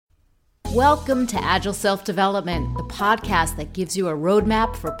Welcome to Agile Self-Development, the podcast that gives you a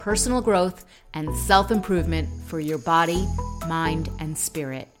roadmap for personal growth and self-improvement for your body, mind, and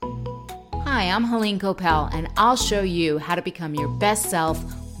spirit. Hi, I'm Helene Coppell, and I'll show you how to become your best self,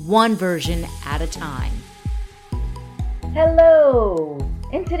 one version at a time. Hello!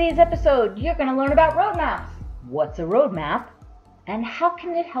 In today's episode, you're going to learn about roadmaps. What's a roadmap? And how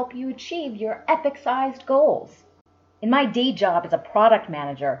can it help you achieve your epic-sized goals? In my day job as a product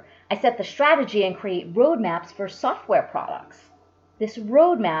manager, I set the strategy and create roadmaps for software products. This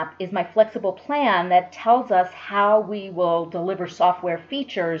roadmap is my flexible plan that tells us how we will deliver software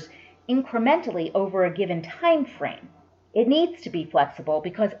features incrementally over a given time frame. It needs to be flexible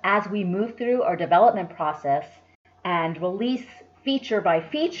because as we move through our development process and release feature by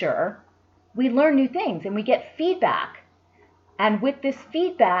feature, we learn new things and we get feedback. And with this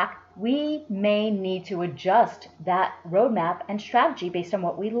feedback, we may need to adjust that roadmap and strategy based on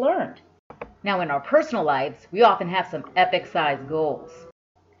what we learned. Now, in our personal lives, we often have some epic-sized goals.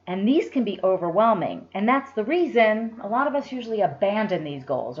 And these can be overwhelming. And that's the reason a lot of us usually abandon these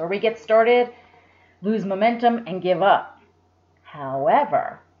goals, or we get started, lose momentum, and give up.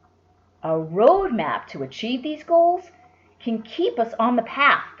 However, a roadmap to achieve these goals can keep us on the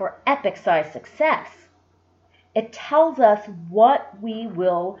path for epic-sized success. It tells us what we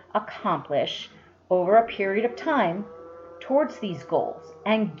will accomplish over a period of time towards these goals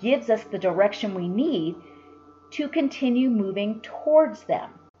and gives us the direction we need to continue moving towards them.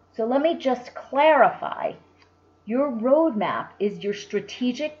 So let me just clarify. Your roadmap is your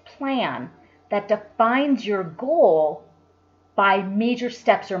strategic plan that defines your goal by major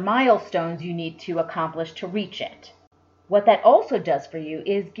steps or milestones you need to accomplish to reach it. What that also does for you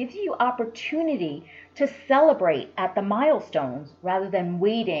is gives you opportunity to celebrate at the milestones rather than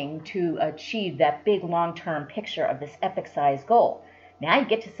waiting to achieve that big long-term picture of this epic-sized goal. Now you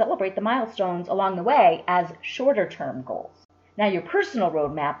get to celebrate the milestones along the way as shorter-term goals. Now your personal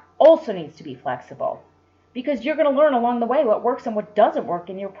roadmap also needs to be flexible because you're going to learn along the way what works and what doesn't work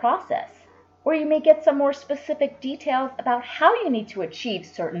in your process. Or you may get some more specific details about how you need to achieve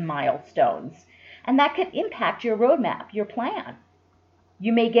certain milestones. And that could impact your roadmap, your plan.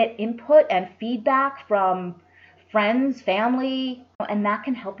 You may get input and feedback from friends, family, and that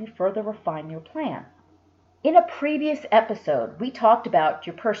can help you further refine your plan. In a previous episode, we talked about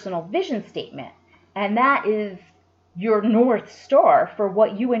your personal vision statement, and that is your North Star for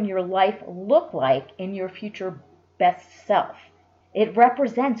what you and your life look like in your future best self. It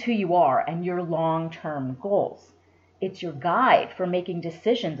represents who you are and your long-term goals. It's your guide for making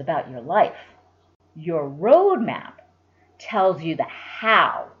decisions about your life. Your roadmap tells you the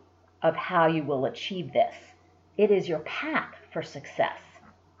how of how you will achieve this. It is your path for success.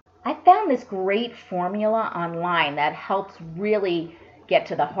 I found this great formula online that helps really get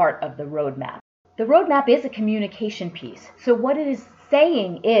to the heart of the roadmap. The roadmap is a communication piece. So what it is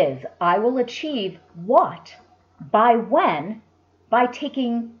saying is, I will achieve what, by when, by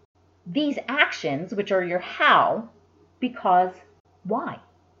taking these actions, which are your how, because why.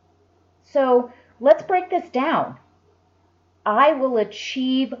 So let's break this down. I will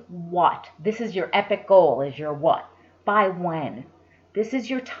achieve what? This is your epic goal, is your what? By when? This is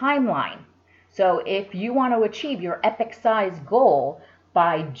your timeline. So if you want to achieve your epic-sized goal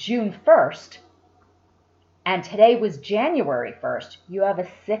by June 1st, and today was January 1st, you have a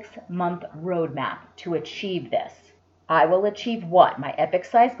 6-month roadmap to achieve this. I will achieve what? My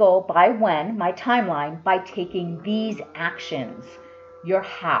epic-sized goal by when? My timeline, by taking these actions. Your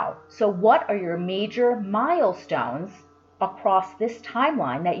how. So what are your major milestones across this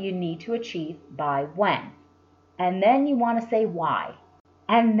timeline that you need to achieve by when? And then you want to say why.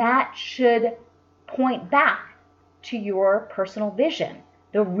 And that should point back to your personal vision.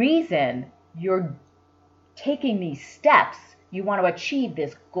 The reason you're taking these steps, you want to achieve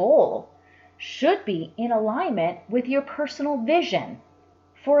this goal, should be in alignment with your personal vision.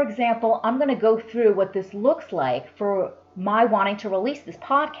 For example, I'm going to go through what this looks like for my wanting to release this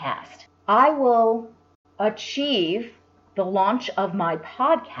podcast. I will achieve the launch of my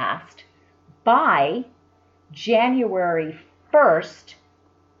podcast by January 1st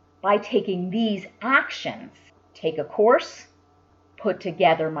by taking these actions. Take a course, put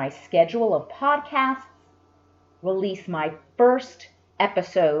together my schedule of podcasts, release my first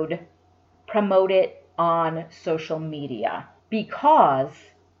episode, promote it on social media. Because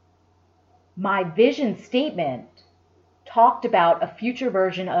my vision statement talked about a future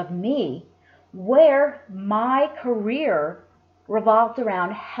version of me where my career revolved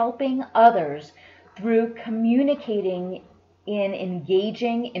around helping others through communicating in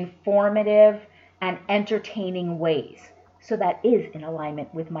engaging, informative, and entertaining ways. so that is in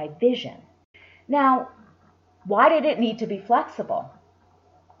alignment with my vision. Now, why did it need to be flexible?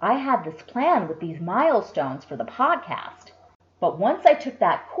 I had this plan with these milestones for the podcast, but once I took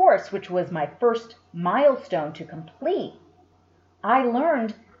that course, which was my first milestone to complete, I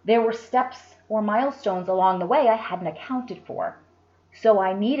learned there were steps or milestones along the way I hadn't accounted for. So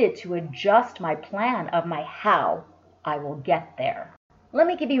I needed to adjust my plan of my how I will get there. Let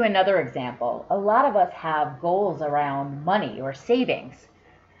me give you another example. A lot of us have goals around money or savings,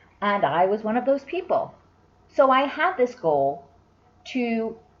 and I was one of those people. So I had this goal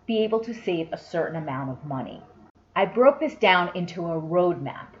to be able to save a certain amount of money. I broke this down into a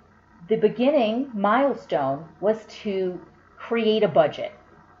roadmap. The beginning milestone was to create a budget.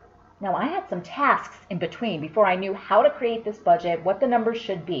 Now, I had some tasks in between before I knew how to create this budget, what the numbers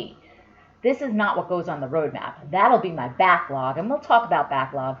should be. This is not what goes on the roadmap. That'll be my backlog, and we'll talk about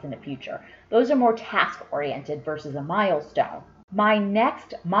backlogs in the future. Those are more task-oriented versus a milestone. My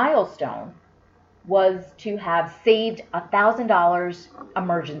next milestone was to have saved $1,000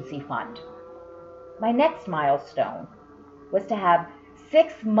 emergency fund. My next milestone was to have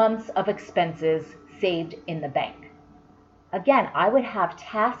 6 months of expenses saved in the bank. Again, I would have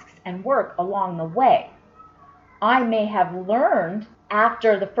tasks and work along the way. I may have learned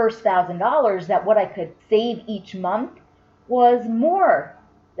after the first $1,000 that what I could save each month was more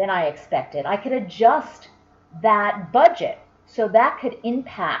than I expected. I could adjust that budget so that could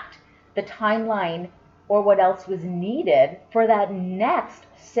impact the timeline or what else was needed for that next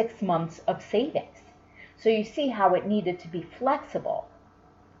 6 months of savings. So you see how it needed to be flexible.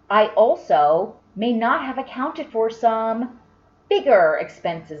 I also may not have accounted for some bigger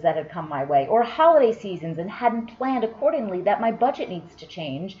expenses that had come my way, or holiday seasons, and hadn't planned accordingly that my budget needs to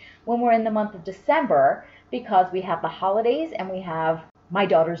change when we're in the month of December, because we have the holidays and we have my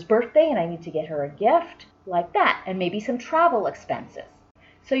daughter's birthday and I need to get her a gift, like that, and maybe some travel expenses.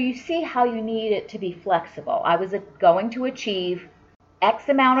 So you see how you need it to be flexible. I was going to achieve X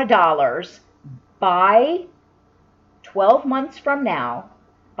amount of dollars by 12 months from now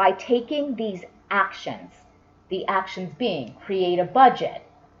by taking these actions. The actions being create a budget,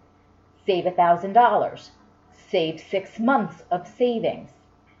 save $1,000, save 6 months of savings.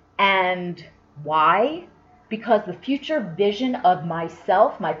 And why? Because the future vision of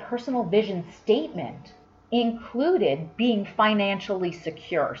myself, my personal vision statement, included being financially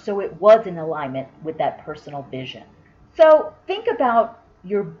secure. So it was in alignment with that personal vision. So think about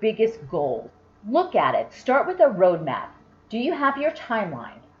your biggest goal. Look at it. Start with a roadmap. Do you have your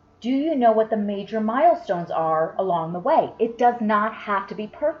timeline? Do you know what the major milestones are along the way? It does not have to be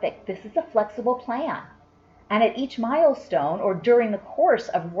perfect. This is a flexible plan. And at each milestone, or during the course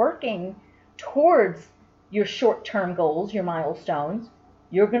of working towards your short-term goals, your milestones,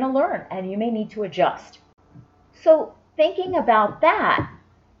 you're going to learn and you may need to adjust. So thinking about that,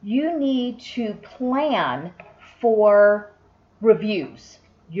 you need to plan for reviews.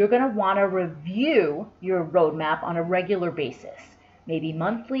 You're going to want to review your roadmap on a regular basis. Maybe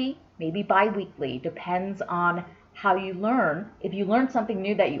monthly, maybe bi-weekly, depends on how you learn. If you learn something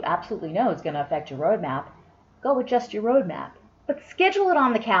new that you absolutely know is going to affect your roadmap, go adjust your roadmap. But schedule it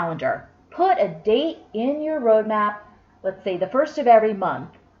on the calendar. Put a date in your roadmap, let's say the first of every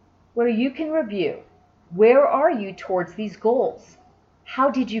month, where you can review. Where are you towards these goals? How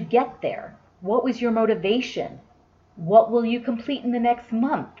did you get there? What was your motivation? What will you complete in the next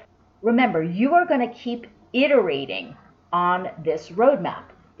month? Remember, you are going to keep iterating on this roadmap.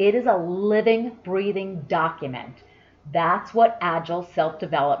 It is a living, breathing document. That's what Agile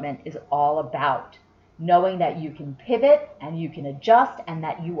self-development is all about. Knowing that you can pivot and you can adjust and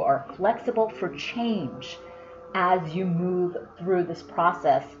that you are flexible for change as you move through this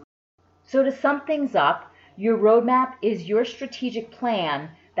process. So to sum things up, your roadmap is your strategic plan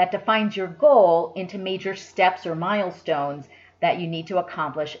that defines your goal into major steps or milestones that you need to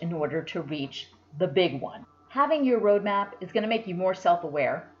accomplish in order to reach the big one. Having your roadmap is going to make you more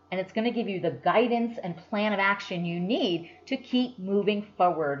self-aware, and it's going to give you the guidance and plan of action you need to keep moving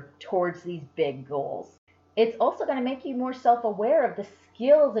forward towards these big goals. It's also going to make you more self-aware of the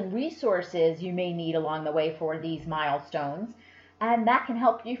skills and resources you may need along the way for these milestones, and that can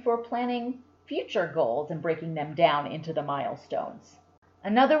help you for planning future goals and breaking them down into the milestones.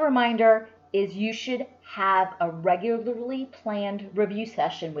 Another reminder is you should have a regularly planned review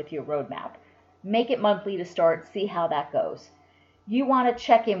session with your roadmap. Make it monthly to start, see how that goes. You want to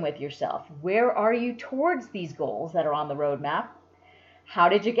check in with yourself. Where are you towards these goals that are on the roadmap? How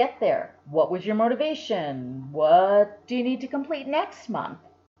did you get there? What was your motivation? What do you need to complete next month?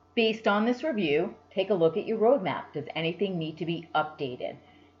 Based on this review, take a look at your roadmap. Does anything need to be updated?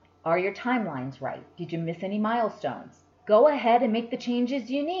 Are your timelines right? Did you miss any milestones? go ahead and make the changes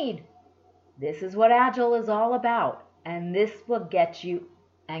you need. This is what Agile is all about, and this will get you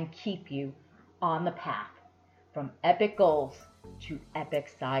and keep you on the path from epic goals to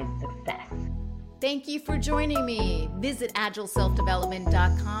epic-sized success. Thank you for joining me. Visit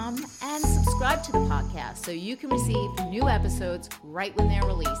agileselfdevelopment.com and subscribe to the podcast so you can receive new episodes right when they're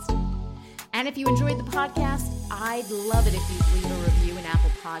released. And if you enjoyed the podcast, I'd love it if you'd leave a review in Apple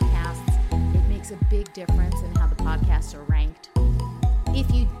Podcasts. It makes a big difference in how the podcasts are ranked.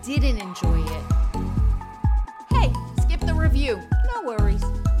 If you didn't enjoy it, hey, skip the review. No worries.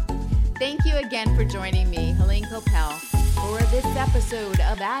 Thank you again for joining me, Helene Coppell, for this episode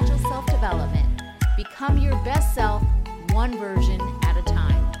of Agile Self-Development. Become your best self, one version